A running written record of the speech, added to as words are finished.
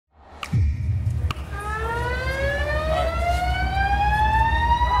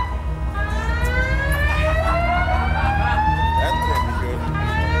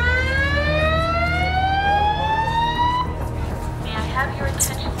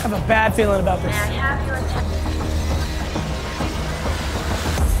I have a bad feeling about this.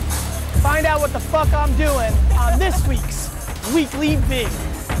 Find out what the fuck I'm doing on this week's WeeklyVee.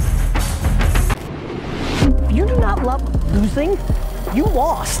 If you do not love losing, you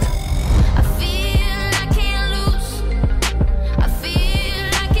lost.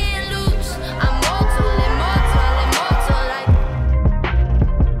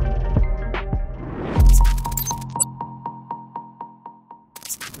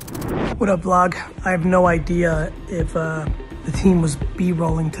 What up, vlog? I have no idea if the team was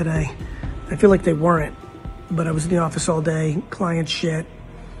B-rolling today. I feel like they weren't, but I was in the office all day, client shit.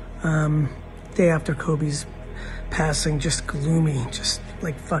 Day after Kobe's passing, just gloomy, just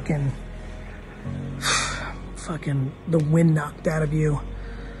like fucking the wind knocked out of you.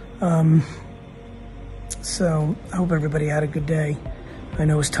 So I hope everybody had a good day. I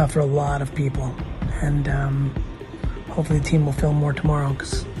know it's tough for a lot of people, and hopefully the team will film more tomorrow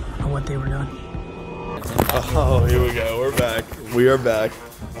because I don't know what they were doing. Oh, here we go. We're back. We are back.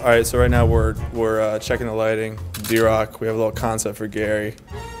 All right, so right now we're checking the lighting. D-Rock, we have a little concept for Gary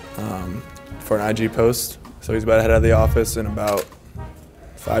for an IG post. So he's about to head out of the office in about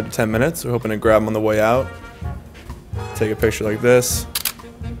 5 to 10 minutes. We're hoping to grab him on the way out, take a picture like this,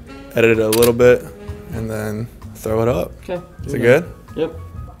 edit it a little bit, and then throw it up. Okay. Is it good? Yep.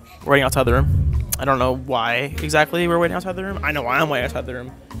 We're waiting outside the room. I don't know why exactly we're waiting outside the room. I know why I'm waiting outside the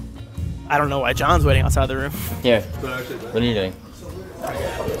room. I don't know why John's waiting outside the room. Here. What are you doing?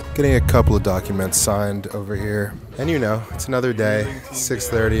 Getting a couple of documents signed over here. And you know, it's another day,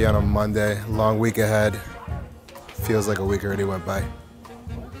 6:30 on a Monday, long week ahead. Feels like a week already went by.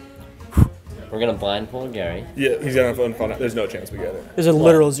 We're gonna blindfold Gary. Yeah, he's gonna have fun. There's no chance we get it. There's a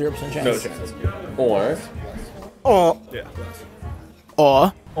literal 0% chance. No chance. Or. Yeah.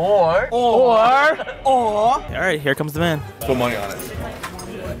 Or. Or. All right, here comes the man. Put money on it.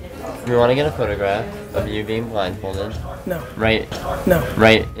 We want to get a photograph of you being blindfolded. No. Right. No.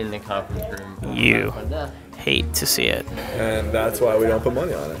 Right in the conference room. You hate to see it. And that's why we don't put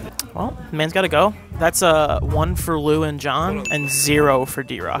money on it. Well, man's got to go. That's 1 for Lou and John and 0 for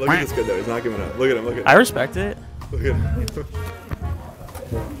D-Rock. Look at this kid though. He's not giving up. Look at him. Look at him. I respect it. Look at him.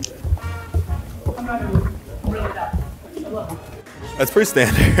 That's pretty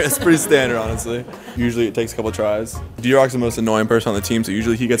standard. That's pretty standard, honestly. Usually it takes a couple tries. D-Rock's the most annoying person on the team, so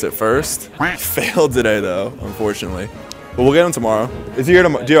usually he gets it first. He failed today, though, unfortunately. But we'll get him tomorrow. Is he here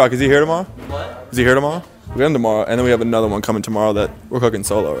tomorrow? D-Rock, is he here tomorrow? What? Is he here tomorrow? We'll get him tomorrow, and then we have another one coming tomorrow that we're cooking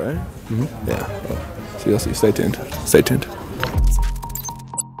solo, right? Mm-hmm. Yeah. So you'll see. Stay tuned. Stay tuned.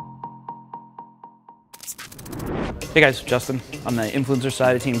 Hey guys, Justin. On the influencer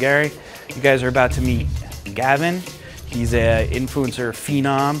side of Team Gary. You guys are about to meet Gavin. He's an influencer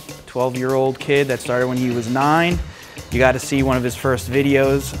phenom, 12-year-old kid that started when he was 9. You got to see one of his first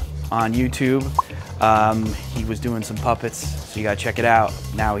videos on YouTube. He was doing some puppets, so you got to check it out.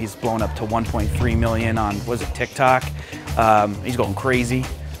 Now he's blown up to 1.3 million on, was it TikTok? He's going crazy.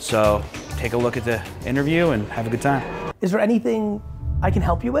 So take a look at the interview and have a good time. Is there anything I can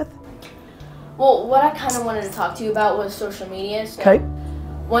help you with? Well, what I kind of wanted to talk to you about was social media. So Okay.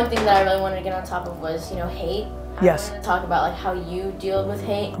 One thing that I really wanted to get on top of was, hate. Yes. I wanted to talk about like how you deal with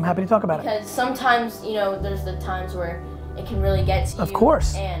hate. I'm happy to talk about it. Because sometimes, there's the times where it can really get to you. Of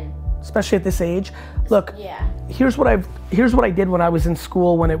course. And especially at this age. Look, yeah. here's what I did when I was in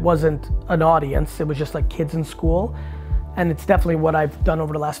school when it wasn't an audience. It was just like kids in school. And it's definitely what I've done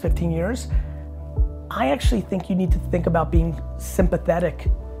over the last 15 years. I actually think you need to think about being sympathetic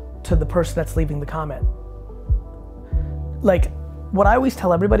to the person that's leaving the comment. Like, what I always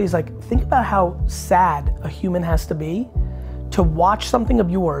tell everybody is like, think about how sad a human has to be to watch something of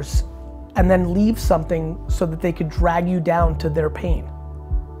yours and then leave something so that they could drag you down to their pain.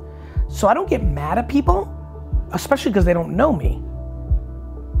 So I don't get mad at people, especially because they don't know me.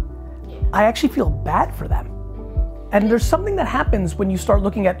 I actually feel bad for them. And there's something that happens when you start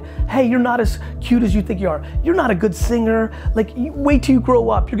looking at, hey, you're not as cute as you think you are. You're not a good singer. Like, wait till you grow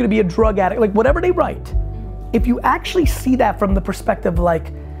up. You're gonna be a drug addict. Like, whatever they write. If you actually see that from the perspective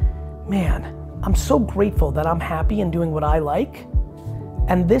like, man, I'm so grateful that I'm happy and doing what I like.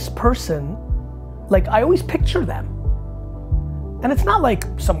 And this person, like, I always picture them. And it's not like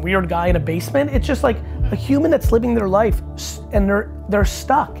some weird guy in a basement. It's just like a human that's living their life and they're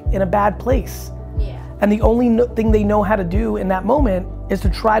stuck in a bad place. Yeah. And the only thing they know how to do in that moment is to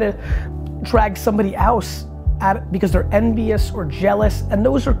try to drag somebody else because they're envious or jealous, and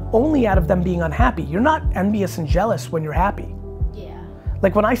those are only out of them being unhappy. You're not envious and jealous when you're happy. Yeah.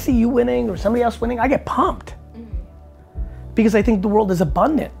 Like when I see you winning or somebody else winning, I get pumped. Because I think the world is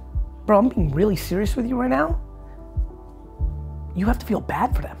abundant. Bro, I'm being really serious with you right now. you have to feel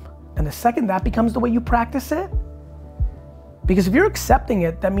bad for them. And the second that becomes the way you practice it, because if you're accepting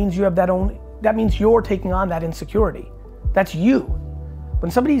it, that means you have that means you're taking on that insecurity. That's you. When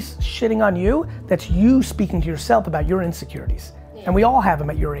somebody's shitting on you, that's you speaking to yourself about your insecurities. Yeah. And we all have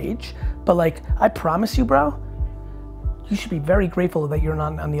them at your age, but like, I promise you, bro, you should be very grateful that you're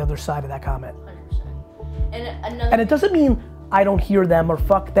not on the other side of that comment. 100%. And it doesn't mean I don't hear them or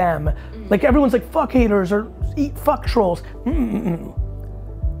fuck them. Like everyone's like, fuck haters or fuck trolls.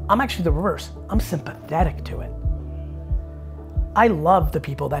 I'm actually the reverse. I'm sympathetic to it. I love the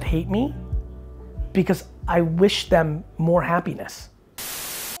people that hate me because I wish them more happiness.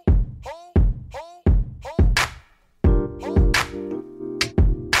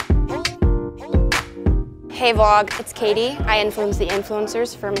 Hey vlog, it's Katie. I influence the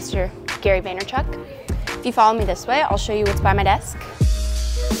influencers for Mr. Gary Vaynerchuk. If you follow me this way, I'll show you what's by my desk.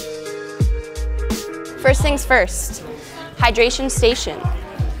 First things first, hydration station.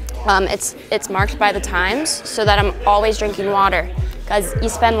 It's marked by the times so that I'm always drinking water because you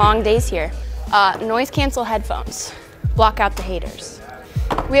spend long days here. Noise cancel headphones, block out the haters.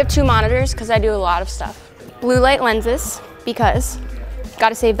 We have 2 monitors because I do a lot of stuff. Blue light lenses because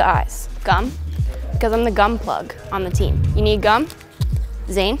gotta save the eyes. Gum, because I'm the gum plug on the team. You need gum?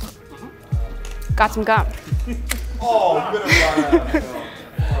 Zane? Got some gum. Oh, you better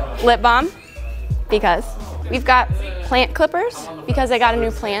run. Lip balm, because we've got plant clippers, because I got a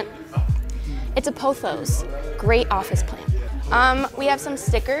new plant. It's a pothos, great office plant. We have some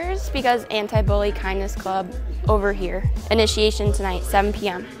stickers, because Anti-Bully Kindness Club over here. Initiation tonight, 7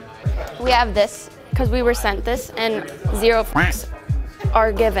 p.m. We have this, because we were sent this, and 0 f***s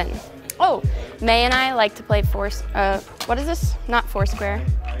are given. Oh, May and I like to play what is this? Not Foursquare.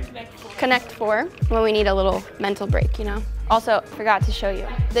 Connect 4, when we need a little mental break, you know? Also, forgot to show you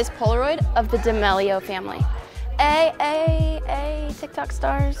this Polaroid of the D'Amelio family. TikTok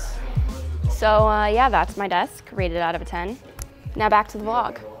stars. So yeah, that's my desk, rated out of a 10. Now back to the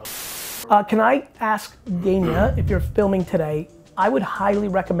vlog. Can I ask Dania, if you're filming today, I would highly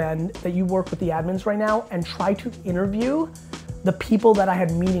recommend that you work with the admins right now and try to interview the people that I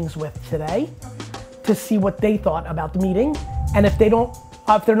had meetings with today to see what they thought about the meeting. And if they don't,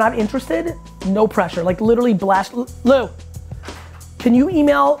 if they're not interested, no pressure. Like literally blast. Lou, can you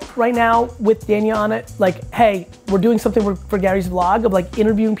email right now with Dania on it? Like, hey, we're doing something for Gary's vlog of like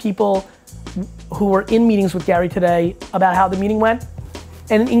interviewing people who were in meetings with Gary today about how the meeting went.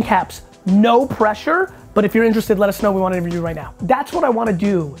 And in caps, no pressure, but if you're interested, let us know. We want to interview you right now. That's what I want to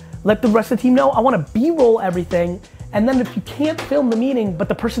do. Let the rest of the team know. I want to B-roll everything. And then if you can't film the meeting, but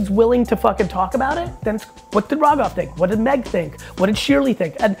the person's willing to fucking talk about it, then it's, what did Raghav think? What did Meg think? What did Shirley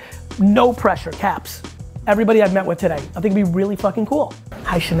think? And no pressure, caps. Everybody I've met with today, I think it'd be really fucking cool.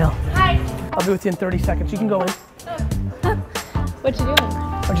 Hi, Chanel. Hi. I'll be with you in 30 seconds. You can go in. What you doing?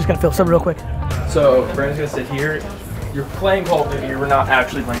 I just gotta fill something real quick. So, Brandon's gonna sit here. You're playing Call of Duty, you're not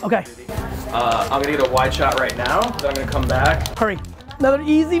actually playing Call of Duty. I'm gonna get a wide shot right now, then I'm gonna come back. Hurry. Another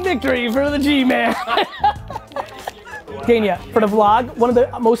easy victory for the G-Man. Dania, for the vlog, one of the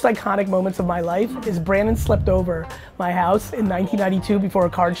most iconic moments of my life is Brandon slept over my house in 1992 before a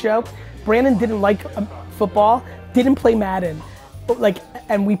card show. Brandon didn't like football, didn't play Madden,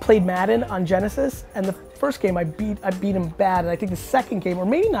 and we played Madden on Genesis, and the first game I beat him bad, and I think the second game, or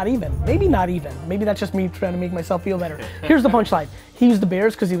maybe not even, maybe that's just me trying to make myself feel better. Here's the punchline. He used the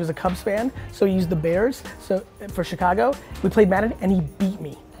Bears because he was a Cubs fan, so he used the Bears for Chicago. We played Madden, and he beat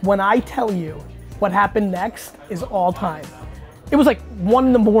me. When I tell you, what happened next is all time. It was like 1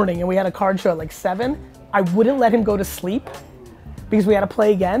 in the morning and we had a card show at like 7. I wouldn't let him go to sleep because we had to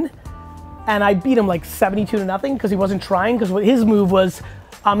play again. And I beat him like 72-0 because he wasn't trying, because his move was,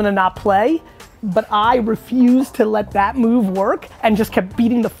 I'm gonna not play. But I refused to let that move work and just kept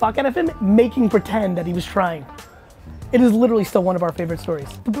beating the fuck out of him, making pretend that he was trying. It is literally still one of our favorite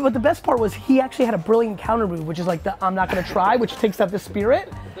stories. But the best part was he actually had a brilliant counter move, which is like the I'm not gonna try, which takes out the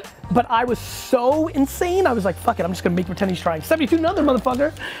spirit. But I was so insane, I was like, fuck it, I'm just gonna make pretend he's trying. 72-0,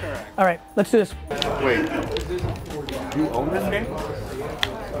 motherfucker. All right, let's do this. Wait, you own this game?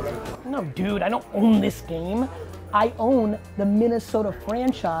 No, dude, I don't own this game. I own the Minnesota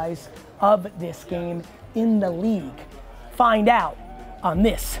franchise of this game in the league. Find out on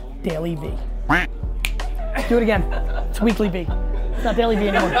this Daily V. Do it again. It's WeeklyVee. It's not Daily V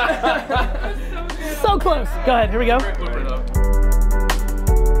anymore. So close. Go ahead, here we go.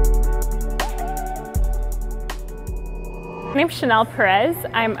 My name's Chanel Perez.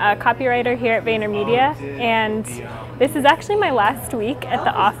 I'm a copywriter here at VaynerMedia, and this is actually my last week at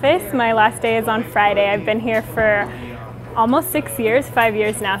the office. My last day is on Friday. I've been here for almost 6 years, 5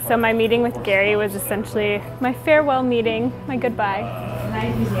 years now. So my meeting with Gary was essentially my farewell meeting, my goodbye.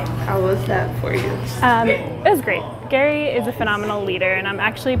 How was that for you? It was great. Gary is a phenomenal leader, and I'm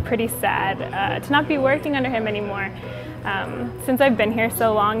actually pretty sad to not be working under him anymore. Since I've been here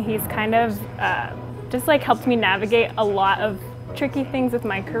so long, he's kind of just like helped me navigate a lot of tricky things with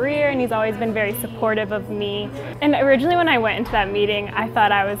my career, and he's always been very supportive of me. And originally when I went into that meeting, I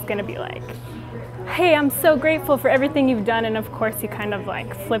thought I was gonna be like, hey, I'm so grateful for everything you've done, and of course he kind of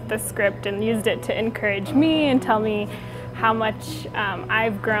like flipped the script and used it to encourage me and tell me how much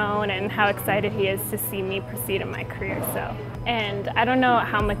I've grown and how excited he is to see me proceed in my career. And I don't know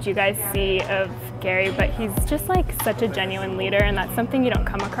how much you guys see of Gary, but he's just like such a genuine leader, and that's something you don't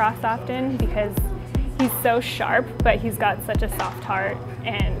come across often because he's so sharp, but he's got such a soft heart.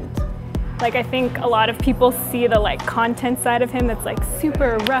 And like, I think a lot of people see the like content side of him that's like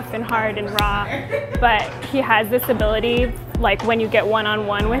super rough and hard and raw, but he has this ability, like when you get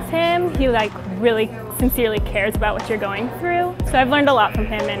one-on-one with him, he like really sincerely cares about what you're going through. So I've learned a lot from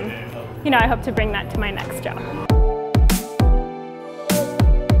him, and you know, I hope to bring that to my next job.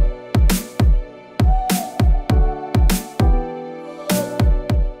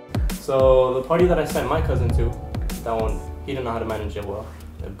 So the party that I sent my cousin to, that one, he didn't know how to manage it well.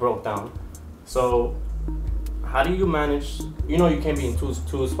 It broke down. So how do you manage, you know you can't be in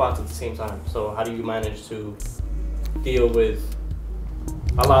two spots at the same time. So how do you manage to deal with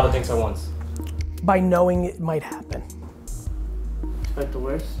a lot of things at once? By knowing it might happen. Expect the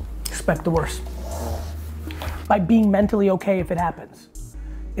worst? Expect the worst. By being mentally okay if it happens.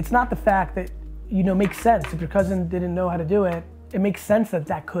 It's not the fact that, you know, makes sense. If your cousin didn't know how to do it, it makes sense that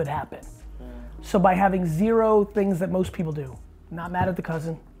that could happen. So by having zero things that most people do, not mad at the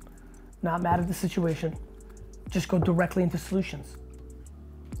cousin, not mad at the situation, just go directly into solutions.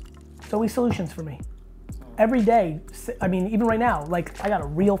 It's always solutions for me. Every day, I mean, even right now, like I got a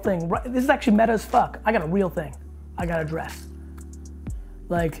real thing. This is actually meta as fuck. I got a real thing I gotta address.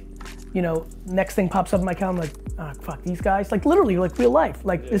 Like, you know, next thing pops up in my account, I'm like, oh, fuck these guys. Like literally, like real life.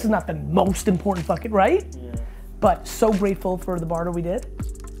 Like this is not the most important fucking, right? Yeah. But so grateful for the barter we did.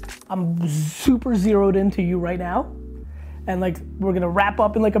 I'm super zeroed into you right now. And like, we're gonna wrap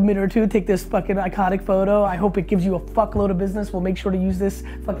up in like a minute or two, take this fucking iconic photo. I hope it gives you a fuckload of business. We'll make sure to use this,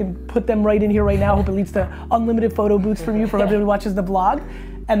 fucking put them right in here right now. Hope it leads to unlimited photo booths from you for everybody who watches the vlog.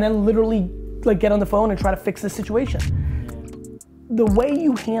 And then literally like get on the phone and try to fix this situation. The way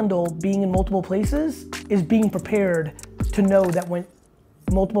you handle being in multiple places is being prepared to know that when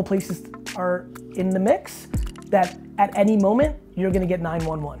multiple places are in the mix, that at any moment, you're gonna get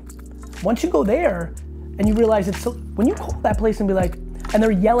 911. Once you go there, and you realize it's so, when you call that place and be like, and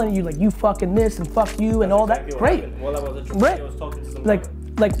they're yelling at you like, you fucking this and fuck you and all that, great. Well, that was a right. I was talking to some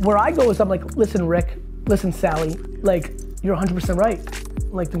like where I go is I'm like, listen Rick, listen Sally, like you're 100% right.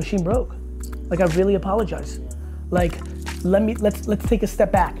 Like the machine broke. Like I really apologize. Like let's take a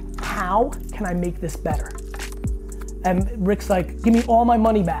step back. How can I make this better? And Rick's like, give me all my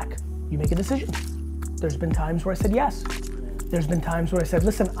money back. You make a decision. There's been times where I said yes. There's been times where I said,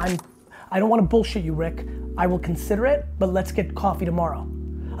 listen, I don't want to bullshit you, Rick. I will consider it, but let's get coffee tomorrow.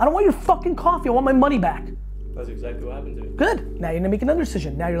 I don't want your fucking coffee, I want my money back. That's exactly what happened to me. Good, now you're gonna make another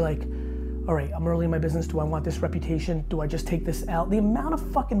decision. Now you're like, all right, I'm early in my business, do I want this reputation? Do I just take this L? The amount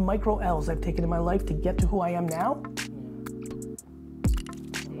of fucking micro L's I've taken in my life to get to who I am now.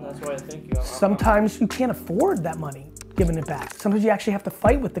 That's why I think you sometimes you can't afford that money, giving it back. Sometimes you actually have to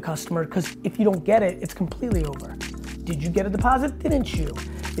fight with the customer because if you don't get it, it's completely over. Did you get a deposit? Didn't you?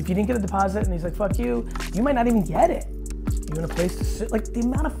 If you didn't get a deposit and he's like, fuck you, you might not even get it. You in a place to sit, like the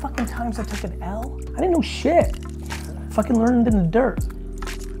amount of fucking times I took an L, I didn't know shit. Fucking learned in the dirt.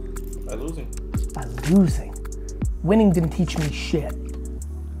 By losing. By losing. Winning didn't teach me shit.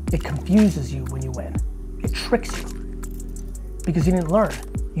 It confuses you when you win. It tricks you. Because you didn't learn.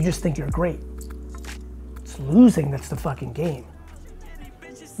 You just think you're great. It's losing that's the fucking game.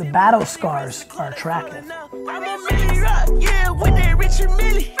 The battle scars are attractive. I'm a milli rock, yeah, with that rich and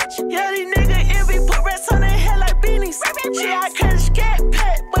milli. Yeah, these niggas envy, put rats on their head like beanies. Yeah, I can't scat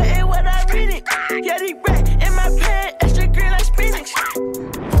pet, but it what I read it. Yeah, these rat in my pant, extra green like spinach.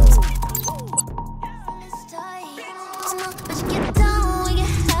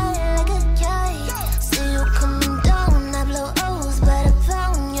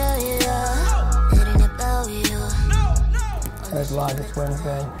 There's live, it's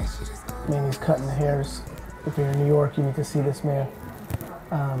Wednesday. Man, he's cutting the hairs. If you're in New York, you need to see this man.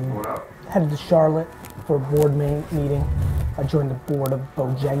 Headed to Charlotte for a board meeting. I joined the board of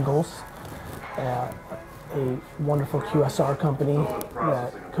Bojangles, a wonderful QSR company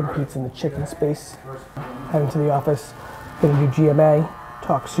that competes in the chicken space. Heading to the office, Gonna do GMA,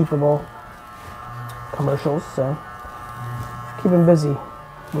 talk Super Bowl, commercials, so keep him busy,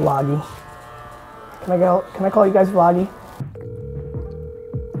 Vloggy. Can I call you guys Vloggy?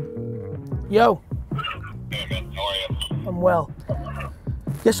 Yo. Hey man, how are you? I'm well.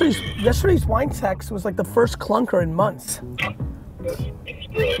 Yesterday's wine text was like the first clunker in months. It's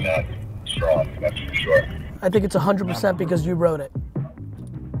really not strong, that's for sure. I think it's 100% because you wrote it.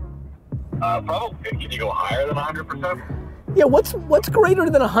 Probably. Can you go higher than 100%? Yeah, what's greater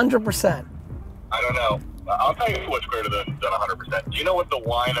than 100%? I don't know. I'll tell you what's greater than 100%. Do you know what the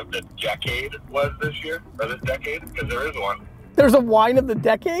wine of the decade was this year, or this decade? Because there is one. There's a wine of the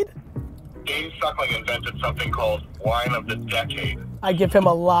decade? James Suckling invented something called wine of the decade. I give him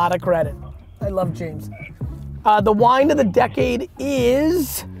a lot of credit. I love James. The wine of the decade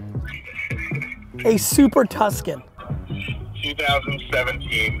is a Super Tuscan.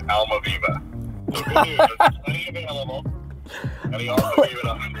 2017 Almaviva. So good news, there's plenty available. And he also gave it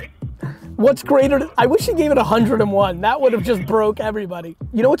 100. What's greater? I wish he gave it 101. That would have just broke everybody.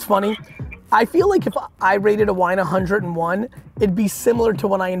 You know what's funny? I feel like if I rated a wine 101, it'd be similar to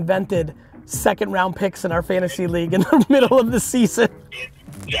when I invented second round picks in our fantasy league in the middle of the season.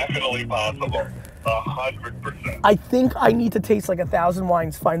 It's definitely possible. 100%. I think I need to taste like 1,000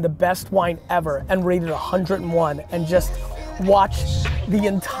 wines, find the best wine ever, and rate it 101, and just watch the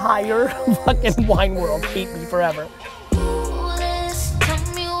entire fucking wine world hate me forever.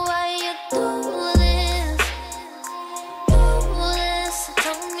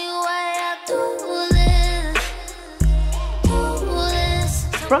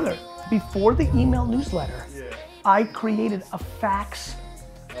 Brother, before the email newsletter, I created a fax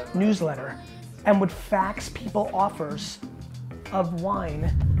newsletter and would fax people offers of wine,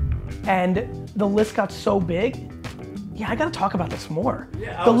 and the list got so big. Yeah, I gotta talk about this more.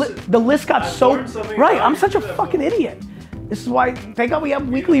 Yeah, the list got so right. I'm such a fucking idiot. This is why, thank God we have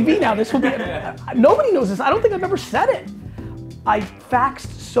WeeklyVee now. This will be, nobody knows this. I don't think I've ever said it. I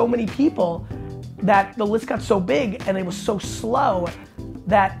faxed so many people that the list got so big and it was so slow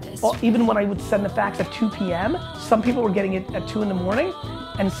that even when I would send the fax at 2 p.m., some people were getting it at 2 in the morning,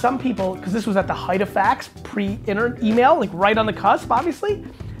 and some people, because this was at the height of fax, pre-internet email, like right on the cusp, obviously,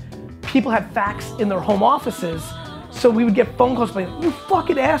 people had fax in their home offices, so we would get phone calls like, you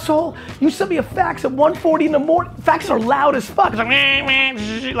fucking asshole, you sent me a fax at 1:40 in the morning. Faxes are loud as fuck. It's like, meh,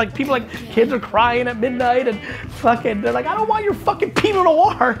 meh, like people, like kids are crying at midnight and fucking, they're like, I don't want your fucking Pinot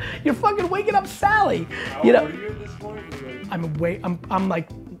Noir. You're fucking waking up Sally. You know? I'm like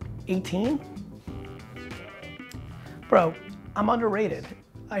 18. Bro, I'm underrated.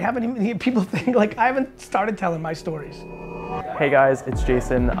 I haven't even, people think like, I haven't started telling my stories. Hey guys, it's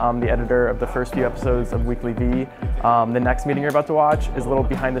Jason. I'm the editor of the first few episodes of WeeklyVee. The next meeting you're about to watch is a little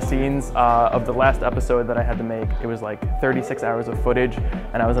behind the scenes of the last episode that I had to make. It was like 36 hours of footage,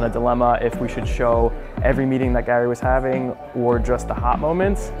 and I was in a dilemma if we should show every meeting that Gary was having or just the hot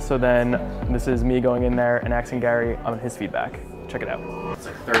moments. So then this is me going in there and asking Gary on his feedback. Check it out. It's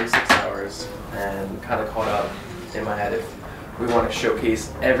like 36 hours and kind of caught up in my head if we want to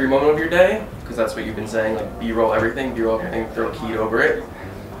showcase every moment of your day, because that's what you've been saying, like B-roll everything, throw a key over it,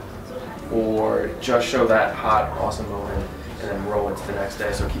 or just show that hot, awesome moment and then roll into the next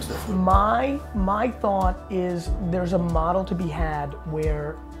day so it keeps the flow. My thought is there's a model to be had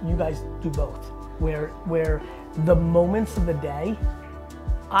where you guys do both, where the moments of the day,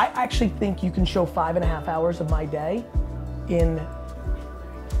 I actually think you can show 5.5 hours of my day in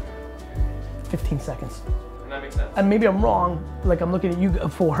 15 seconds. That makes sense. And maybe I'm wrong, like I'm looking at you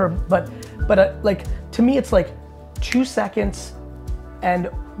for her, but like to me it's like 2 seconds and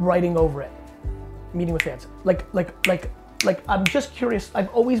writing over it, meeting with fans. Like I'm just curious. I've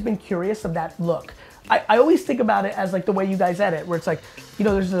always been curious of that look. I always think about it as like the way you guys edit, where it's like, you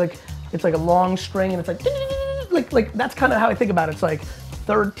know, there's like, it's like a long string and it's like that's kind of how I think about it. It's like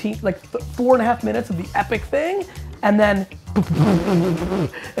 4.5 minutes of the epic thing, and then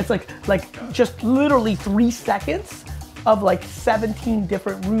it's like just literally 3 seconds of like 17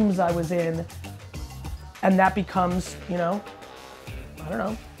 different rooms I was in, and that becomes, you know, I don't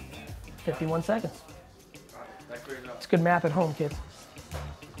know, 51 seconds. It's good math at home, kids.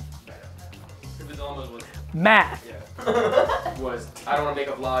 Math. Yeah. Was, I don't want to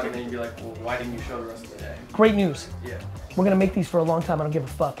make a vlog and then you'd be like, well, why didn't you show the rest of the day? Great news. Yeah. We're gonna make these for a long time. I don't give a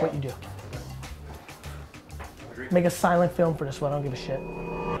fuck what you do. Make a silent film for this one. I don't give a shit.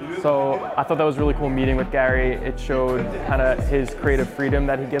 So I thought that was a really cool meeting with Gary. It showed kind of his creative freedom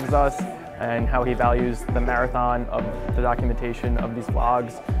that he gives us and how he values the marathon of the documentation of these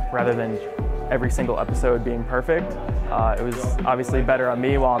vlogs rather than every single episode being perfect. It was obviously better on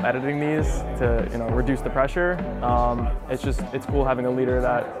me while I'm editing these to reduce the pressure. It's cool having a leader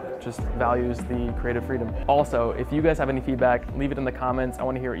that just values the creative freedom. Also, if you guys have any feedback, leave it in the comments. I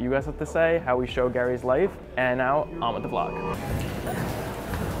want to hear what you guys have to say, how we show Gary's life, and now on with the vlog.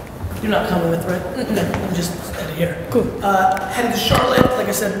 You're not coming with, right? I'm just out of here. Cool. Headed to Charlotte, like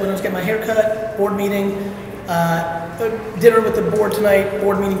I said, when I was getting my hair cut, board meeting, dinner with the board tonight,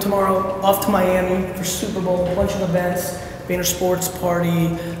 board meeting tomorrow, off to Miami for Super Bowl, a bunch of events, Vayner Sports Party,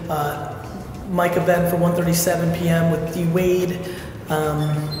 mic event for 1:37 p.m. with D. Wade,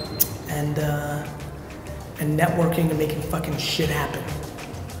 and networking and making fucking shit happen.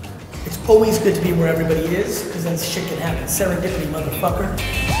 It's always good to be where everybody is, because then shit can happen. Serendipity, motherfucker.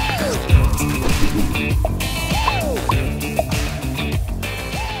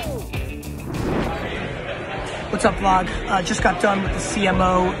 What's up, vlog? Just got done with the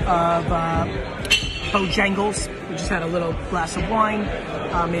CMO of Bojangles. We just had a little glass of wine.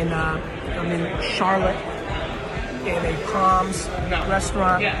 I'm in Charlotte in a Palms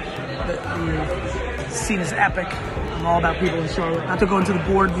restaurant. The scene is epic. I'm all about people in Charlotte. About to go into the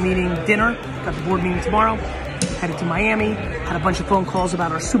board meeting dinner. Got the board meeting tomorrow. Headed to Miami. Had a bunch of phone calls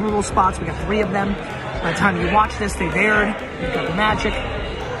about our Super Bowl spots. We got 3 of them. By the time you watch this, they've aired. We've got the magic.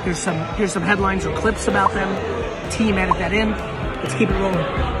 Here's some headlines or clips about them. Team edit that in. Let's keep it rolling.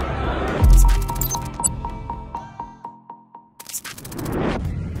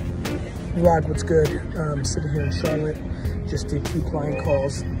 Vlog, what's good? Sitting here in Charlotte. Just did 2 client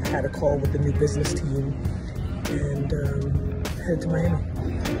calls. Had a call with the new business team. And headed to Miami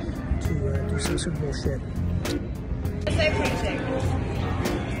to do some Super Bowl shit.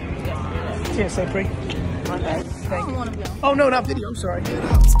 TSA pre. Thank you. Oh no, not video. I'm sorry.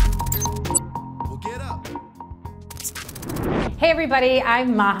 Hey everybody,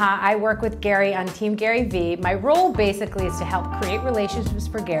 I'm Maha. I work with Gary on Team Garyvee. My role basically is to help create relationships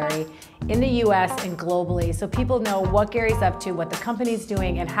for Gary in the US and globally so people know what Gary's up to, what the company's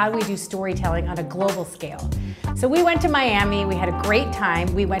doing, and how we do storytelling on a global scale. So we went to Miami, we had a great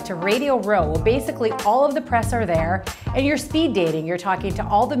time. We went to Radio Row. Well, basically all of the press are there and you're speed dating. You're talking to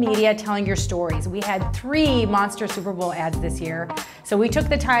all the media, telling your stories. We had 3 monster Super Bowl ads this year. So we took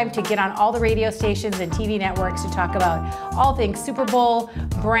the time to get on all the radio stations and TV networks to talk about all things Super Bowl,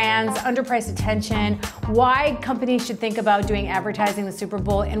 brands, underpriced attention, why companies should think about doing advertising the Super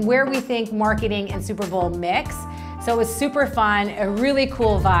Bowl, and where we think marketing and Super Bowl mix. So it was super fun, a really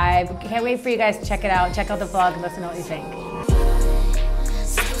cool vibe. Can't wait for you guys to check it out. Check out the vlog and let us know what you think.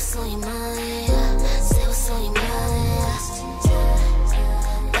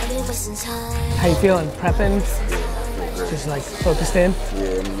 How you feeling? Prepping? Just like focused in?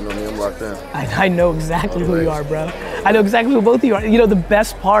 Yeah, you know me, I'm locked in. I know exactly who you are, bro. I know exactly who both of you are. You know, the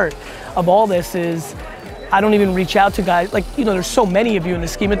best part of all this is I don't even reach out to guys, like, you know, there's so many of you in the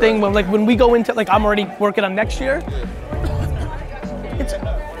scheme of things, but like when we go into, like, I'm already working on next year. It's,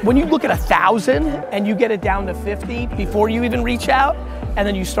 when you look at 1,000 and you get it down to 50 before you even reach out, and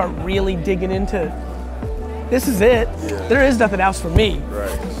then you start really digging into, this is it. Yeah. There is nothing else for me.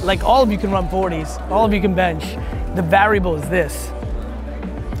 Right. Like, all of you can run 40s, all of you can bench. The variable is this.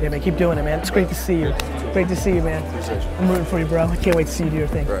 Yeah, man, keep doing it, man. It's great to see you. Great to see you, man. I'm rooting for you, bro. I can't wait to see you do your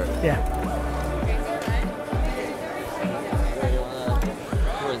thing. Right. Yeah.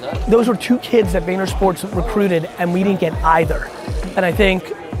 Those were 2 kids that Vayner Sports recruited, and we didn't get either. And I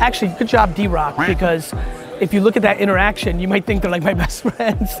think, actually, good job, D-Rock, because if you look at that interaction, you might think they're like my best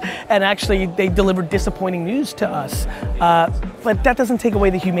friends, and actually they delivered disappointing news to us. But that doesn't take away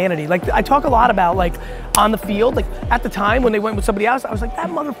the humanity. Like, I talk a lot about, like, on the field, like, at the time when they went with somebody else, I was like, that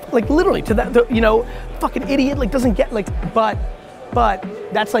mother, like, literally, to that, you know, fucking idiot, like, doesn't get, like, but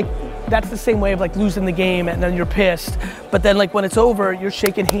that's like, that's the same way of like losing the game and then you're pissed. But then like when it's over, you're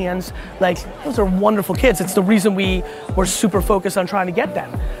shaking hands. Like, those are wonderful kids. It's the reason we were super focused on trying to get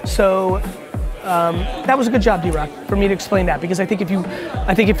them. So that was a good job, D-Rock, for me to explain that, because I think if you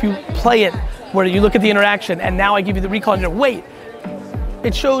play it where you look at the interaction and now I give you the recall and you're wait,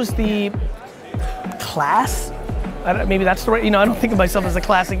 it shows the class. Maybe that's the right, you know, I don't think of myself as a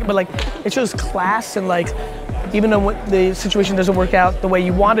classic, but like it shows class, and like, even though the situation doesn't work out the way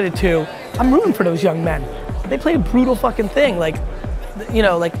you wanted it to, I'm rooting for those young men. They play a brutal fucking thing. Like, you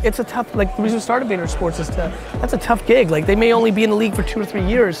know, like it's a tough, like the reason we started Vayner Sports is that's a tough gig. Like they may only be in the league for 2 or 3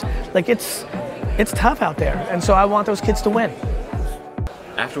 years. Like it's tough out there. And so I want those kids to win.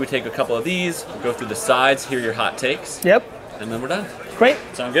 After we take a couple of these, we'll go through the sides, hear your hot takes. Yep. And then we're done. Great.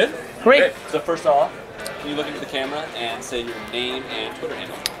 Sound good? Great. Okay. So first off, can you look into the camera and say your name and Twitter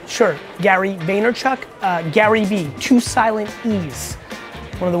handle? Sure, Gary Vaynerchuk, Garyvee, 2 silent E's.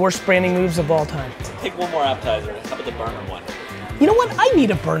 One of the worst branding moves of all time. Pick one more appetizer. How about the burner one? You know what? I need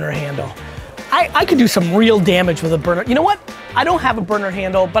a burner handle. I could do some real damage with a burner. You know what? I don't have a burner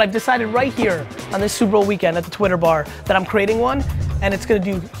handle, but I've decided right here on this Super Bowl weekend at the Twitter bar that I'm creating one, and it's gonna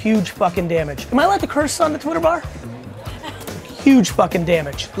do huge fucking damage. Am I allowed to curse on the Twitter bar? Huge fucking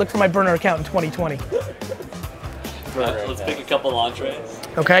damage. Look for my burner account in 2020. Let's pick a couple entrees.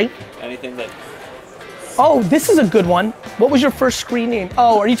 Okay. Anything that... Oh, this is a good one. What was your first screen name?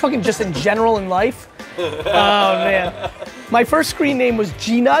 Oh, are you talking just in general in life? Oh man. My first screen name was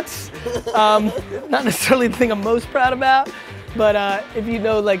G-Nuts. Not necessarily the thing I'm most proud about, but if you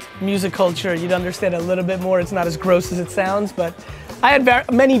know like music culture, you'd understand a little bit more. It's not as gross as it sounds, but I had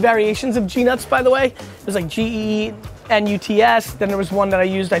many variations of G-Nuts, by the way. It was like G-E-N-U-T-S. Then there was one that I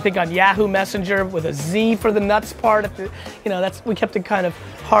used, I think, on Yahoo Messenger with a Z for the nuts part. We kept it kind of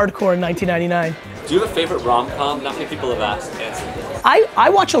hardcore in 1999. Do you have a favorite rom-com? Not many people have answered this. I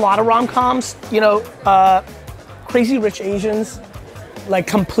watch a lot of rom-coms, Crazy Rich Asians, like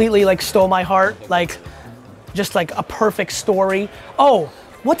completely like stole my heart, like just like a perfect story. Oh,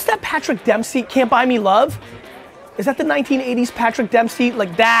 what's that Patrick Dempsey, Can't Buy Me Love? Is that the 1980s Patrick Dempsey?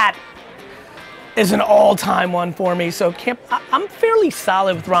 Like that is an all-time one for me. So I'm fairly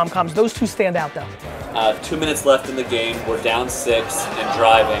solid with rom-coms. Those two stand out though. 2 minutes left in the game. We're down 6 and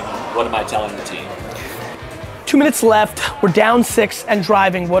driving. What am I telling the team? 2 minutes left. We're down 6 and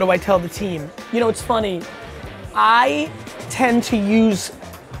driving. What do I tell the team? You know, it's funny. I tend to use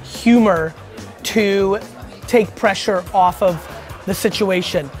humor to take pressure off of the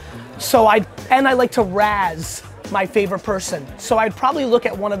situation. So I like to razz my favorite person. So I'd probably look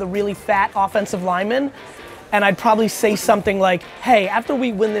at one of the really fat offensive linemen and I'd probably say something like, hey, after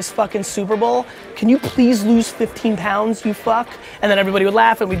we win this fucking Super Bowl, can you please lose 15 pounds, you fuck? And then everybody would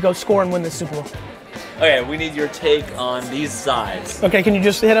laugh and we'd go score and win the Super Bowl. Okay, we need your take on these sides. Okay, can you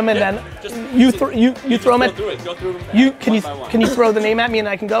just hit them and then you throw them at? Go through them. Can you throw the name at me and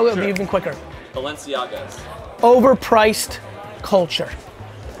I can go? It'll be even quicker. Balenciagas. Overpriced culture.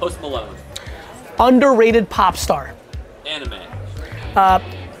 Post Malone. Underrated pop star. Anime.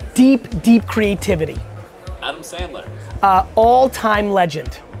 Deep creativity. Adam Sandler. All-time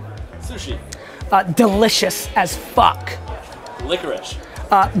legend. Sushi. Delicious as fuck. Licorice.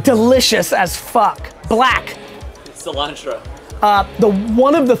 Delicious as fuck. Black. Cilantro.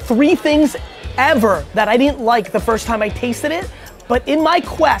 One of the 3 things ever that I didn't like the first time I tasted it, but in my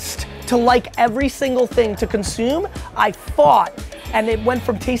quest to like every single thing to consume, I fought, and it went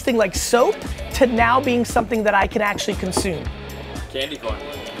from tasting like soap to now being something that I can actually consume. Candy corn.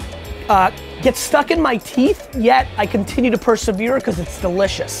 Gets stuck in my teeth, yet I continue to persevere because it's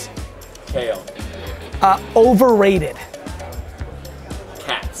delicious. Kale. Overrated.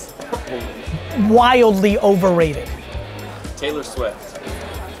 Cats. Wildly overrated. Taylor Swift.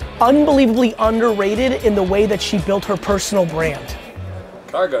 Unbelievably underrated in the way that she built her personal brand.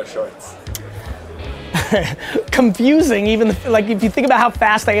 Cargo shorts. Confusing, even like if you think about how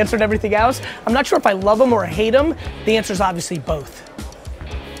fast I answered everything else, I'm not sure if I love them or hate them. The answer is obviously both.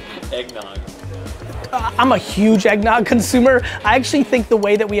 Eggnog. I'm a huge eggnog consumer. I actually think the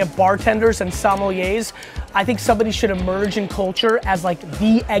way that we have bartenders and sommeliers, I think somebody should emerge in culture as like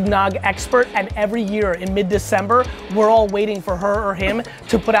the eggnog expert, and every year in mid-December, we're all waiting for her or him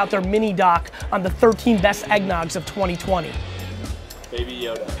to put out their mini doc on the 13 best eggnogs of 2020. Baby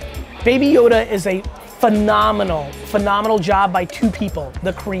Yoda. Baby Yoda is a phenomenal job by 2 people,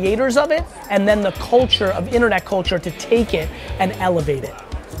 the creators of it and then the culture of internet culture to take it and elevate it.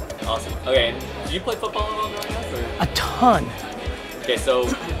 Awesome. Okay, do you play football at all growing up? Or? A ton. Okay,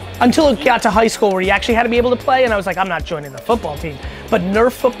 so. Until it got to high school where you actually had to be able to play, and I was like, I'm not joining the football team. But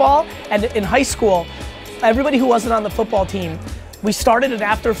Nerf football, and in high school, everybody who wasn't on the football team, we started an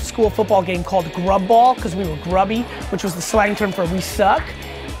after-school football game called Grub Ball, because we were grubby, which was the slang term for we suck.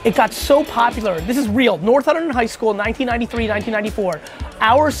 It got so popular, this is real, North Hunterdon High School, 1993, 1994.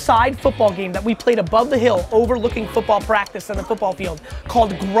 Our side football game that we played above the hill, overlooking football practice on the football field,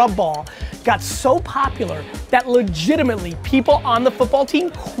 called Grub Ball, got so popular that legitimately people on the football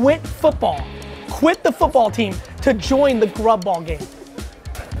team quit the football team to join the Grub Ball game.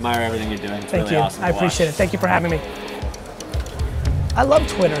 Admire everything you're doing, it's Thank really you, awesome. I appreciate it, thank you for having me. I love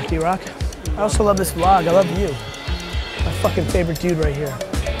Twitter, D-Rock. I also love this vlog, I love you. My fucking favorite dude right here.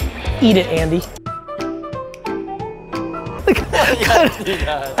 Eat it, Andy.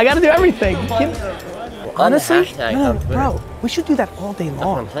 I gotta do everything. Honestly, no, bro, we should do that all day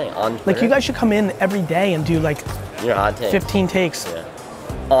long. Like you guys should come in every day and do like 15 takes. Yeah.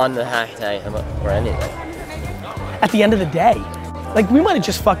 On the hashtag or anything. At the end of the day, like we might have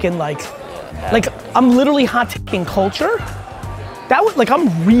just fucking like I'm literally hot taking culture, That was like, I'm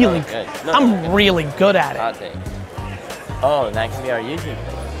really, good. No, I'm really good at Hot it. take. Oh, and that can be our YouTube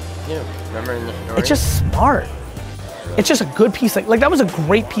thing, too. Remember in the story? It's just smart. It's just a good piece of, like that was a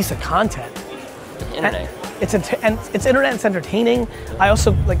great piece of content. Internet. It's internet, it's entertaining. I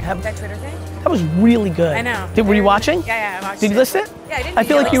also like have, That Twitter thing? that was really good. I know. Were you watching? Yeah, I watched Did you it. listen? Yeah, I didn't. I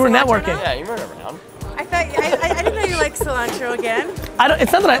feel like you were cilantro networking. now? Yeah, you remember now. I didn't know you liked cilantro again. I don't,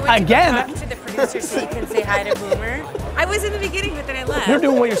 it's not that I, again. Talk to the producer so you can say hi to Boomer. I was in the beginning, but then I left. You're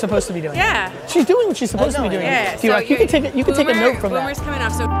doing what you're supposed to be doing. Yeah. She's doing what she's supposed to be doing. Yeah. D-Rock, you can take you can take a note from Boomer's that. coming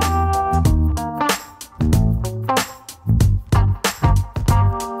off. So.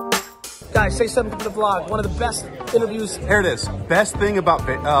 Guys, say something for the vlog. One of the best interviews. Here it is. Best thing about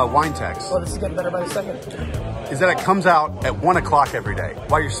Wine Text Oh, this is getting better by the second. is that it comes out at 1 o'clock every day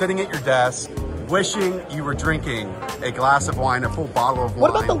while you're sitting at your desk, wishing you were drinking a glass of wine, a full bottle of wine. What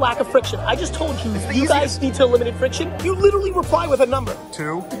about the lack of friction? I just told you, you guys need to eliminate friction. You literally reply with a number.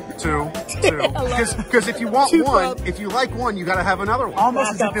 Two. Because if you want one, if you like one, you got to have another one.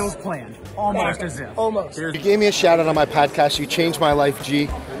 Almost as if it was planned. Almost as if. Almost. You gave me a shout out on my podcast. You changed my life, G.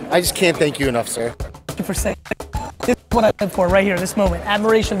 I just can't thank you enough, sir. Thank you for saying. This is what I live for right here, this moment.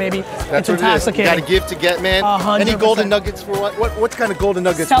 Admiration, baby. That's it's what intoxicating. it is. You gotta give to get, man. 100%. Any golden nuggets for what kind of golden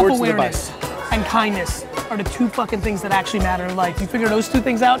nuggets? Words to the Self-awareness and kindness are the two fucking things that actually matter in life. You figure those two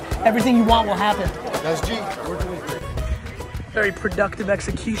things out, everything you want will happen. That's G. We're doing great. Very productive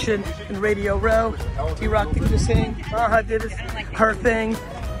execution in Radio Row. D-Rock did his thing. Did her thing.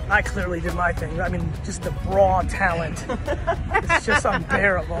 I clearly did my thing. I mean, just the raw talent. It's just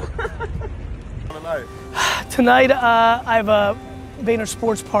unbearable. Tonight, I have a Vayner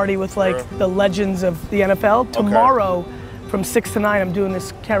Sports party with like the legends of the NFL. Tomorrow, from 6 to 9, I'm doing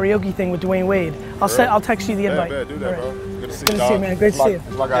this karaoke thing with Dwayne Wade. I'll text you the invite. Yeah, do that, bro. Good to see you, Good to see you, man. Great to see you.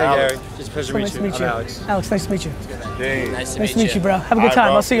 My guy, Alex. Just a pleasure to meet you. Alex. Alex, nice to meet you. Dang. Nice to meet you, bro. Have a good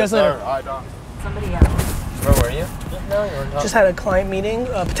time. I'll see you guys later. Somebody else. Where were you? Just had a client meeting,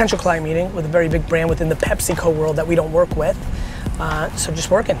 a potential client meeting with a very big brand within the PepsiCo world that we don't work with. So just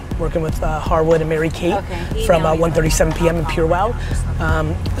working with Harwood and Mary Kate from 1:37 p.m. in Pure Wow.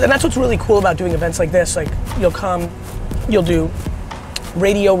 And that's what's really cool about doing events like this. Like you'll come, you'll do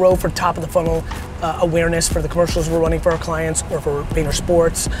Radio Row for top of the funnel awareness for the commercials we're running for our clients or for Vayner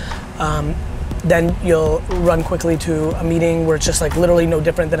Sports. Then you'll run quickly to a meeting where it's just like literally no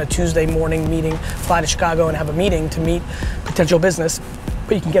different than a Tuesday morning meeting, fly to Chicago and have a meeting to meet potential business,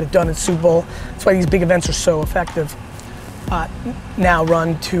 but you can get it done at Super Bowl. That's why these big events are so effective. Now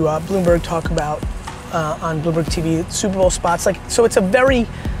run to Bloomberg, talk about on Bloomberg TV, Super Bowl spots. Like, so it's a very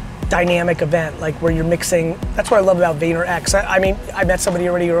dynamic event, like where you're mixing. That's what I love about VaynerX. I mean, I met somebody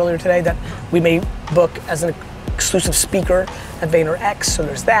already earlier today that we may book as an exclusive speaker at VaynerX, so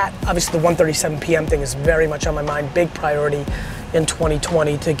there's that. Obviously the 1:37 p.m. thing is very much on my mind, big priority in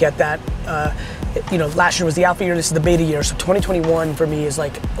 2020 to get that. You know, last year was the alpha year, this is the beta year, so 2021 for me is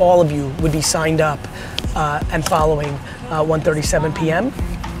like all of you would be signed up and following 1:37 p.m.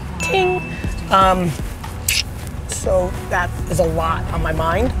 Ting! So that is a lot on my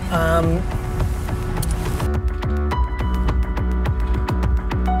mind.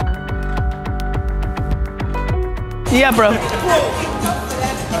 Yeah, bro.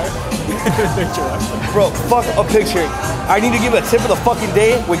 Bro, fuck a picture. I need to give a tip of the fucking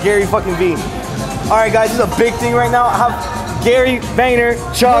day with Gary fucking Vee. All right, guys, this is a big thing right now. I have Gary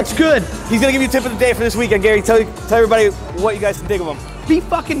Vaynerchuk. That's good. He's gonna give you a tip of the day for this weekend. Gary, tell everybody what you guys can think of him. Be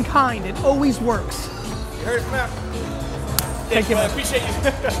fucking kind. It always works. You heard it from him. Thank you, man. I appreciate you.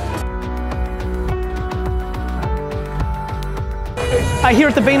 Here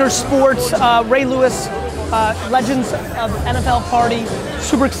at the Vayner Sports, Ray Lewis, Legends of NFL party.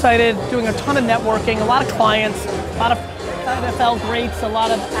 Super excited, doing a ton of networking, a lot of clients, a lot of NFL greats, a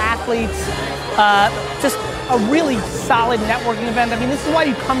lot of athletes. Just a really solid networking event. I mean, this is why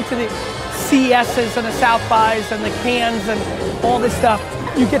you come to the CESs and the South Bys and the Cannes and all this stuff.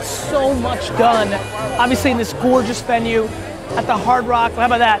 You get so much done. Obviously in this gorgeous venue at the Hard Rock. How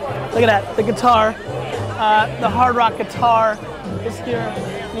about that? Look at that, the guitar. The Hard Rock guitar is here.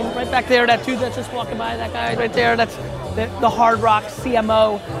 I mean, right back there, that dude that's just walking by, that guy right there, that's the Hard Rock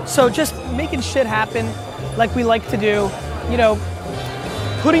CMO. So just making shit happen like we like to do. You know,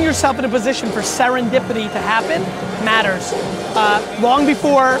 putting yourself in a position for serendipity to happen matters. Long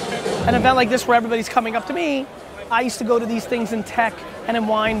before an event like this where everybody's coming up to me, I used to go to these things in tech and in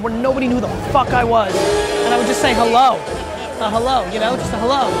wine where nobody knew the fuck I was. And I would just say hello. Hello, you know, just a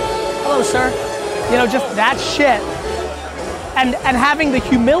hello. Hello, sir. You know, just that shit. And having the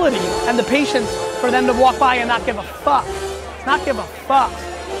humility and the patience for them to walk by and not give a fuck. Not give a fuck.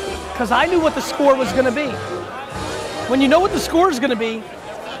 Because I knew what the score was gonna be. When you know what the score is going to be,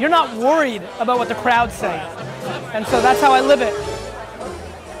 you're not worried about what the crowd's saying. And so that's how I live it.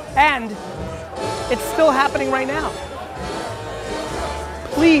 And it's still happening right now.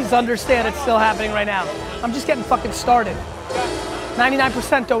 Please understand it's still happening right now. I'm just getting fucking started.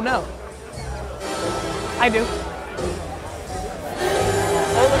 99% don't know. I do.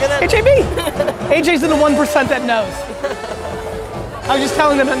 Oh, look at that. HAB. AJ's in the 1% that knows. I was just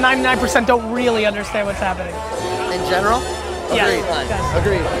telling them that 99% don't really understand what's happening. In general? Yeah.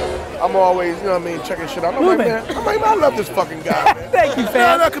 Agreed. I'm always, you know what I mean, checking shit out. I'm like, man, I love this fucking guy, man. Thank you,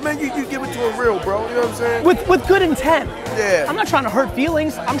 fam. No, man, you give it to him real, bro. You know what I'm saying? With good intent. Yeah. I'm not trying to hurt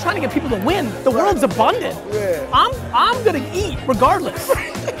feelings. I'm trying to get people to win. The world's abundant. Yeah. I'm gonna eat regardless.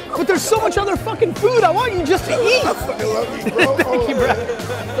 But there's so much other fucking food. I want you just to eat. I fucking love you, bro. Thank you, bro.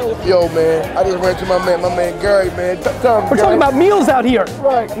 Yo, man, I just ran to my man Gary, man. Tell him, We're talking about meals out here.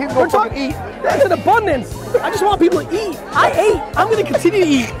 Right. He's gonna fucking eat. That's an abundance. I just want people to eat. I ate. I'm gonna continue to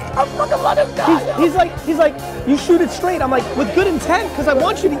eat. I fucking love him, God. He's like, you shoot it straight. I'm like, with good intent, because I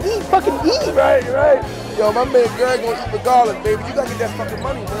want you to eat. Fucking eat. Right. Yo, my man Gary gonna eat regardless, baby. You gotta get that fucking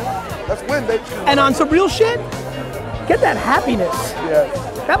money, man. Let's win, baby. And on some real shit, get that happiness. Yeah.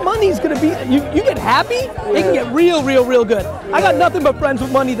 That money's gonna be, you get happy, it can get real good. I got nothing but friends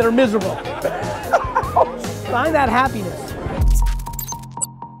with money that are miserable. Find that happiness.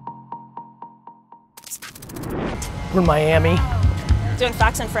 We're in Miami. Doing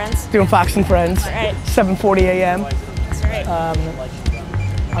Fox and Friends. Doing Fox and Friends. All right. 7:40 a.m. That's right.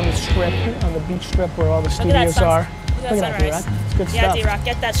 On the strip, on the beach strip where all the studios are. Look at that sunrise. It's good yeah, stuff. D-Rock,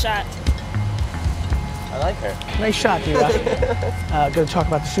 get that shot. I like her. Nice shot, D-Rock. Going to talk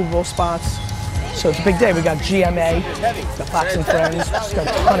about the Super Bowl spots. So it's a big day. We got GMA, got Fox and Friends, just got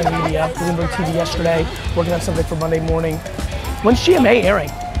a ton of media. Bloomberg TV yesterday, working on something for Monday morning. When's GMA airing?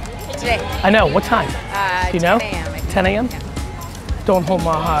 Today. I know. What time? Do you know? 10 a.m. 10 a.m.? Don't hold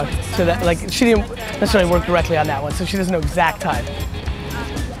Maha to that. Like, she didn't necessarily work directly on that one, so she doesn't know exact time.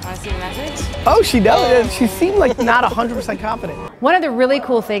 Want to see the message? Oh, she does. She seemed like not 100% confident. One of the really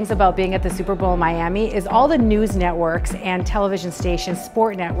cool things about being at the Super Bowl in Miami is all the news networks and television stations,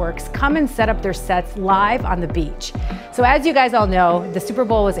 sport networks, come and set up their sets live on the beach. So as you guys all know, the Super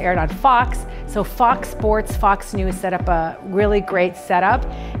Bowl was aired on Fox, so Fox Sports, Fox News set up a really great setup.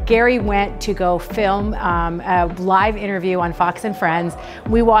 Gary went to go film a live interview on Fox and Friends.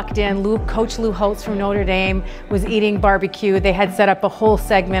 We walked in, Coach Lou Holtz from Notre Dame was eating barbecue. They had set up a whole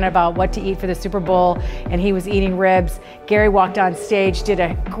segment about what to eat for the Super Bowl, and he was eating ribs. Gary walked on stage, did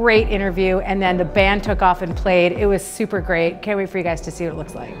a great interview, and then the band took off and played. It was super great. Can't wait for you guys to see what it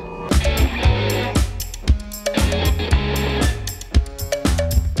looks like.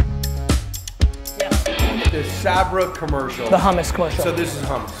 The Sabra commercial. The hummus commercial. So this is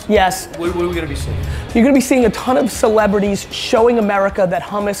hummus. Yes. What are we gonna be seeing? You're gonna be seeing a ton of celebrities showing America that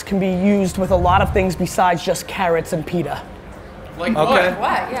hummus can be used with a lot of things besides just carrots and pita. Like what?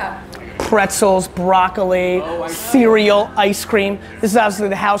 What? Yeah. Pretzels, broccoli, cereal, ice cream. This is obviously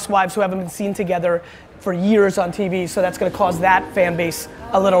the housewives who haven't been seen together for years on TV, so that's gonna cause that fan base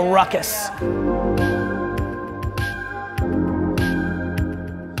a little ruckus.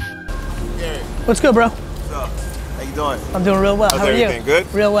 What's good, bro? What's up? How you doing? I'm doing real well. How's How are you? everything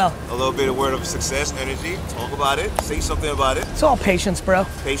good? Real well. A little bit of word of success, energy. Talk about it. Say something about it. It's all patience, bro.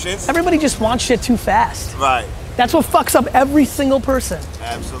 Patience? Everybody just wants shit too fast. Right. That's what fucks up every single person.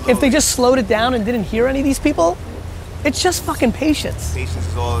 Absolutely. If they just slowed it down and didn't hear any of these people, it's just fucking patience. Patience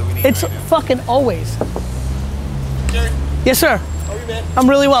is all we need. It's right now. fucking always. Jerry. Yes, sir. How are you, man? I'm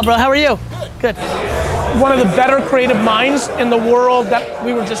really well, bro. How are you? Good. One of the better creative minds in the world that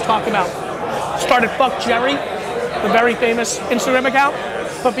we were just talking about. Started Fuck Jerry, the very famous Instagram account.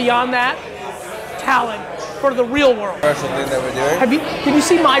 But beyond that, talent for the real world. Special thing that we're doing. Did you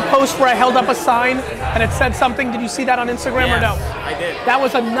see my post where I held up a sign and it said something? Did you see that on Instagram or no? I did. That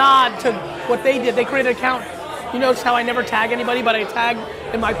was a nod to what they did. They created an account. You notice how I never tag anybody, but I tag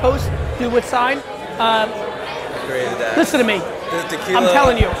in my post, do with sign. Created that. Listen to me. The tequila. I'm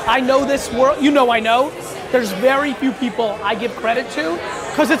telling you, I know this world. You know I know. There's very few people I give credit to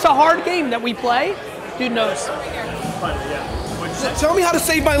because it's a hard game that we play. Dude knows. Tell me how to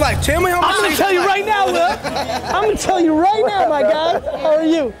save my life. Tell me how I'm gonna tell you right now, Will. I'm gonna tell you right now, my guy. How are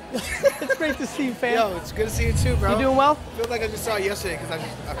you? It's great to see you, fam. Yo, it's good to see you too, bro. You doing well? I feel like I just saw you yesterday because I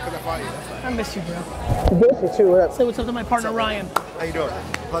found you. I miss you, bro. You miss you too. What up? Say what's up to my partner Ryan. How you doing?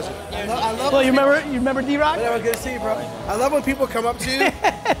 Pleasure. I love. Well, you remember D-Rock? Yeah, good to see you, bro. I love when people come up to you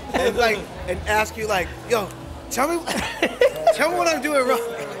and ask you like, yo, tell me what I'm doing wrong.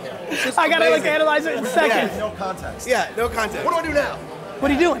 I gotta like analyze it in seconds. Yeah, no context. Yeah, no context. What do I do now?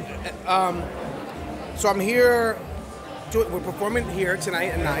 What are you doing? So I'm here we're performing here tonight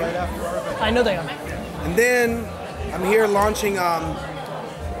at 9. I know they are. And then I'm here launching. How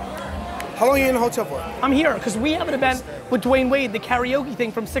long are you in the hotel for? I'm here because we have an event with Dwayne Wade, the karaoke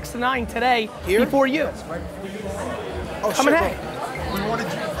thing from 6 to 9 today. Here? Before you. Oh, come shit, and hang. You wanted to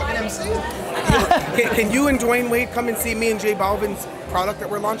fucking MC? Can you and Dwayne Wade come and see me and J Balvin's product that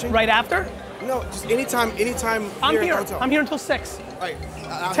we're launching? Right after? No, just anytime. I'm here. here. At the hotel. I'm here until 6. All right.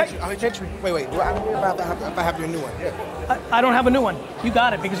 I'll hit you. Wait. I don't know if I have your new one. I don't have a new one. You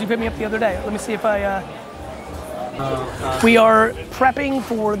got it because you hit me up the other day. Let me see if I. We are prepping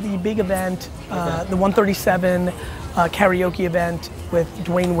for the big event, the 137 karaoke event with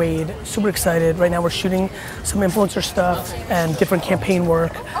Dwayne Wade. Super excited. Right now we're shooting some influencer stuff and different campaign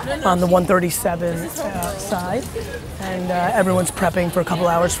work on the 137 side. And everyone's prepping for a couple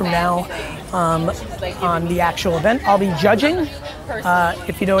hours from now on the actual event. I'll be judging.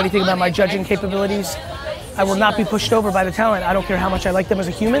 If you know anything about my judging capabilities, I will not be pushed over by the talent. I don't care how much I like them as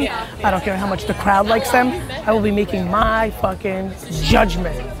a human. I don't care how much the crowd likes them. I will be making my fucking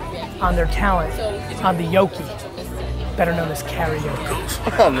judgment on their talent on the Yoki, better known as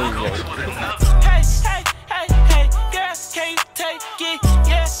karaoke. On the Yoki. Hey, girl, can you take it?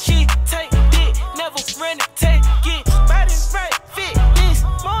 Yeah, she take it. Never run it, take it. Body right, fitness.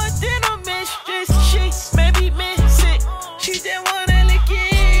 More than a mistress. She maybe miss it. She just wanna lick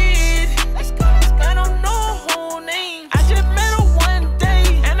it. I don't know her name. I just met her one day.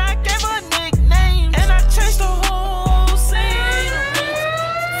 And I gave her a nickname. And I changed the whole scene.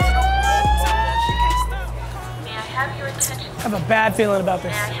 May I have your attention? I have a bad feeling about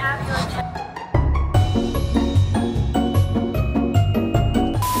this. May I have your attention?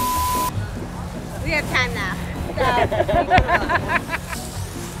 We have time now.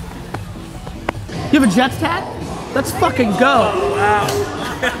 You have a Jets hat? Let's fucking go. Wow.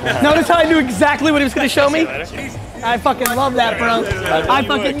 Notice how I knew exactly what he was going to show me? I fucking love that, bro. I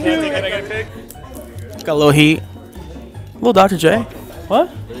fucking knew it. Got a little heat. Little Dr. J. What?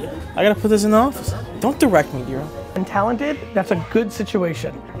 I gotta put this in the office. Don't direct me, dear. And talented, that's a good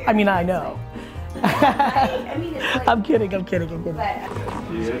situation. I mean, I know. I'm kidding.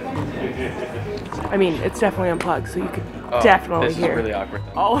 I mean, it's definitely unplugged, so you could definitely this hear. This is really awkward.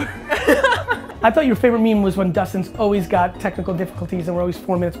 Oh. I thought your favorite meme was when Dustin's always got technical difficulties and we're always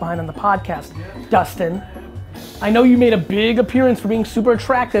 4 minutes behind on the podcast. Dustin, I know you made a big appearance for being super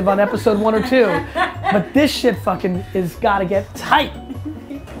attractive on episode 1 or 2, but this shit fucking is gotta get tight.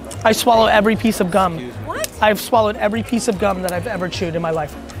 I swallow every piece of gum. What? I've swallowed every piece of gum that I've ever chewed in my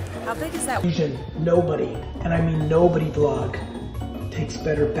life. How big is that? Nobody, and I mean nobody vlog, takes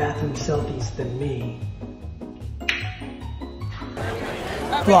better bathroom selfies than me.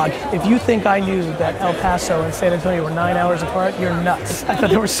 Vlog, if you think I knew that El Paso and San Antonio were 9 hours apart, you're nuts. I thought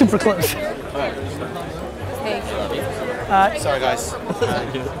they were super close. Sorry, guys.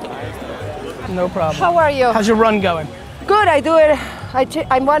 No problem. How are you? How's your run going? Good, I do it.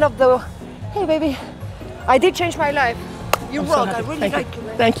 I'm one of the. Hey, baby. I did change my life. You rock. I really like you.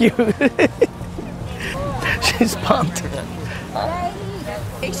 Thank you. She's pumped.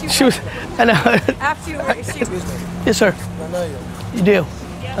 She was. I know. After you race you. Yes, sir. I know you. You do.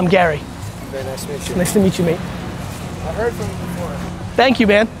 I'm Gary. Very nice to meet you. Nice to meet you, mate. I heard from you before. Thank you,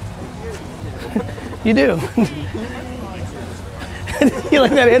 man. You do. You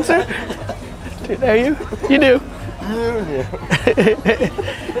like that answer? Are you? You do.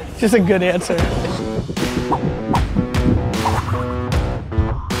 Just a good answer.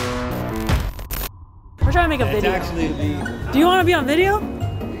 We're trying to make a video. Do you want to be on video?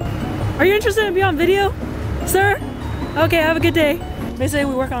 Are you interested in being on video, sir? Okay, have a good day. Basically,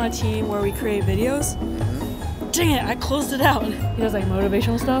 we work on a team where we create videos. Dang it, I closed it out. He does like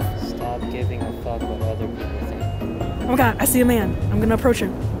motivational stuff. Stop giving a fuck what other people think. Oh my god, I see a man. I'm gonna approach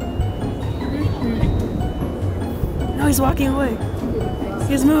him. No, he's walking away.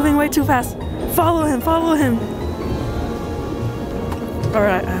 He's moving way too fast. Follow him, follow him.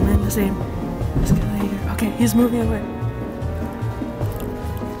 Alright, I'm in the same escalator. Okay, he's moving away.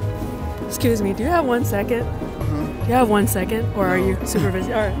 Excuse me, do you have 1 second? Do you have 1 second? Or are you super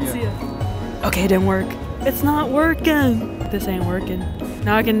busy? Alright, see ya. Okay, it didn't work. It's not working. This ain't working.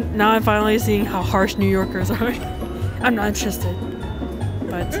 Now I'm finally seeing how harsh New Yorkers are. I'm not interested.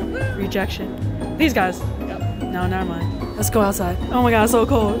 But rejection. These guys. No, never mind. Let's go outside. Oh my god, it's so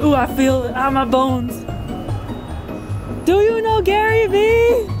cold. Ooh, I feel it out of my bones. Do you know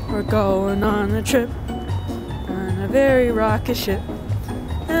Garyvee? We're going on a trip on a very rocket ship.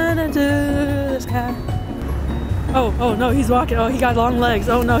 And into the sky. Oh no, he's walking. Oh, he got long legs.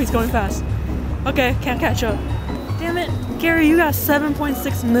 Oh no, he's going fast. Okay, can't catch up. Damn it, Gary, you got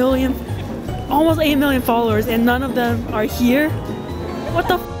 7.6 million almost 8 million followers and none of them are here? What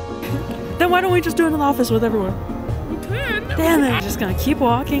the f? Then why don't we just do it in the office with everyone? We can. Damn it, just gonna keep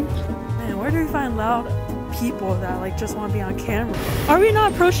walking. Man, where do we find loud people that like just want to be on camera? Are we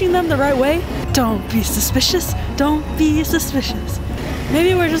not approaching them the right way? Don't be suspicious. Don't be suspicious.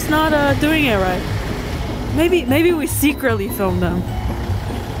 Maybe we're just not doing it right. Maybe we secretly film them.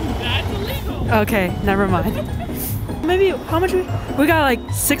 That's illegal. Okay, never mind. Maybe how much we got like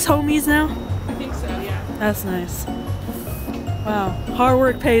 6 homies now? I think so, yeah. That's nice. Wow, hard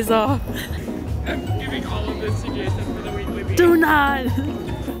work pays off. I'm giving all of this to Jason for the WeeklyVee. Do not.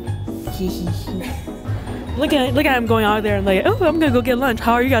 Look at him going out there and like, oh, I'm gonna go get lunch.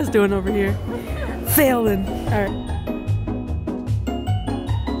 How are you guys doing over here? Failing. All right.